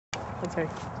I'm sorry.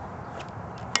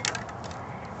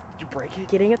 Did you break it?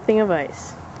 Getting a thing of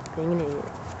ice. Being an idiot.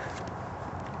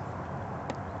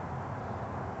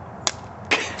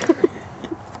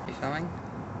 You filming?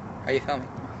 Are you filming?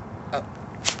 Oh.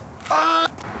 Ah!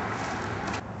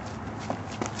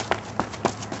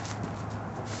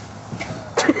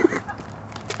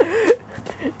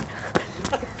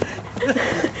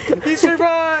 He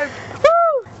survived!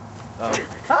 Woo! Oh.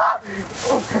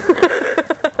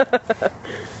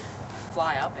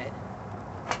 Fly up it.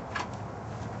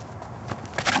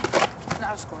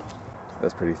 Not a squirrel.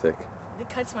 That's pretty thick. If it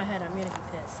cuts my head, I'm gonna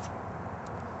be pissed.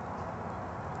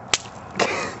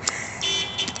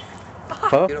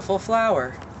 Huh? Beautiful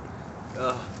flower.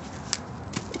 Oh.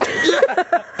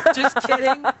 Just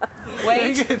kidding.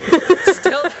 Wait.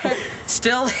 Still there.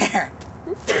 Still there.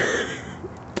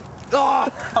 Oh!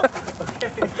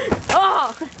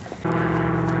 Oh!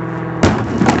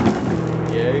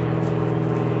 Yay.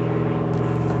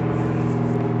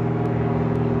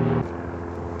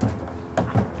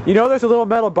 You know there's a little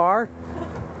metal bar?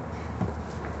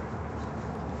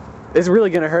 It's really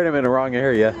gonna hurt him in the wrong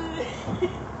area.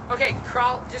 Okay,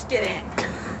 crawl. Just get in.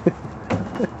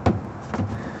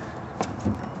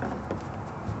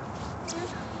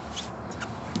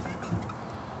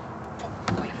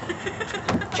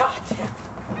 God damn.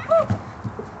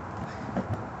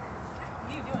 What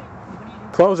are you doing? What are you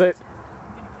doing? Close it.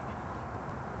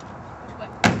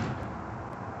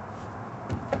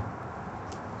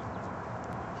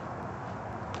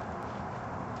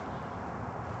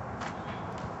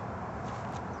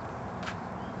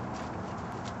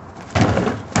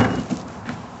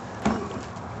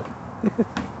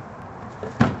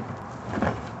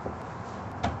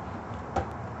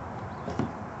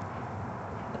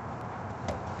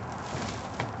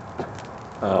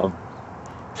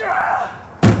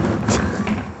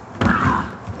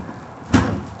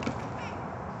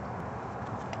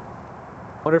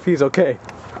 Wonder if he's okay.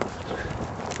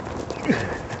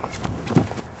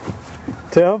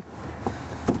 Tim?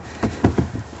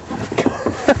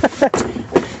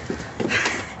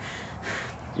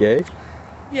 Yay?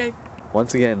 Yay.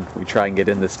 Once again, we try and get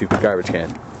in this stupid garbage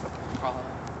can. Crawl up.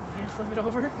 You gonna flip it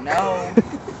over? No.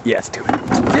 Yes, do it.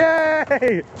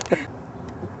 Yay!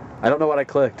 I don't know what I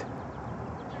clicked.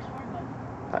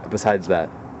 Besides that.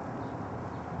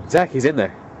 Zach, he's in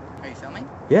there. Are you filming?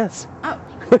 Yes. Oh.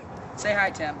 Say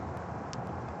hi, Tim.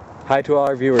 Hi to all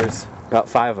our viewers. About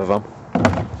 5 of them.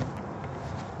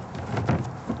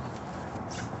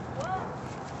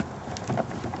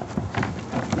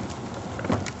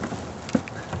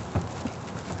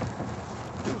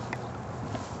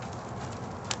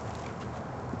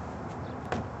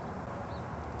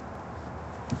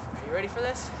 Are you ready for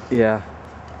this? Yeah.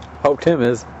 Hope Tim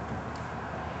is.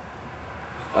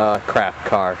 Crap,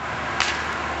 car.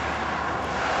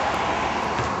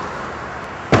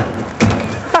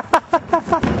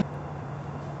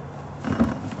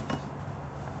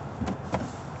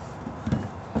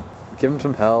 Give him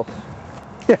some help.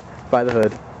 Yeah, by the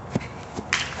hood.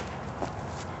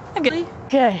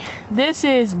 Okay, this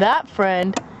is that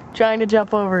friend trying to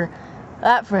jump over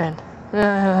that friend.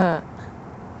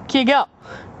 Okay, go.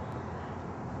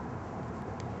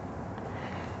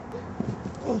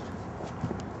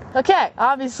 Okay,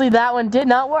 obviously that one did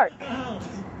not work.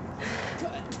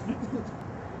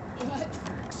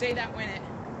 Say that when it.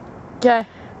 Okay.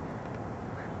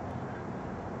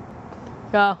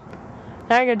 Go.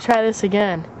 Now you're gonna try this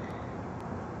again.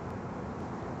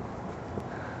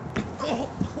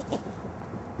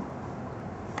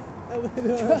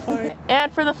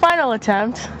 And for the final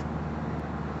attempt,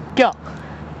 go.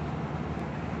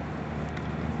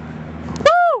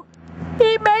 Woo!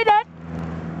 He made it!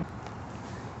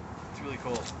 It's really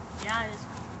cool. Yeah, it is.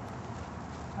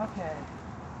 Okay.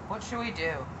 What should we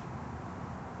do?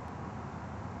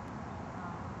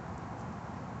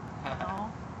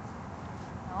 No.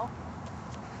 No.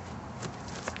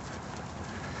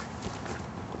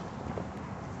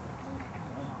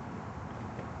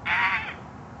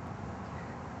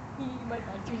 My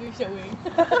doctors are showing.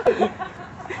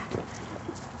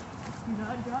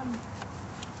 Not done.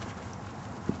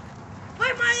 Why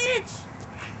my itch?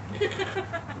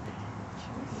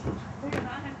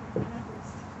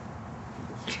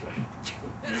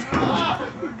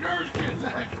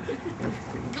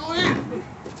 Go in!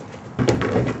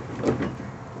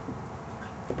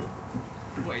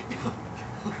 Wait.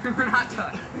 We're not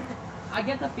done. I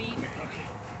get the feet. Okay.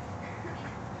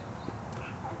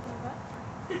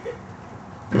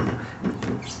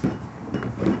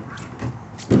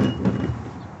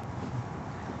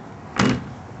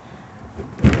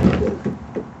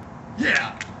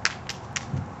 Yeah.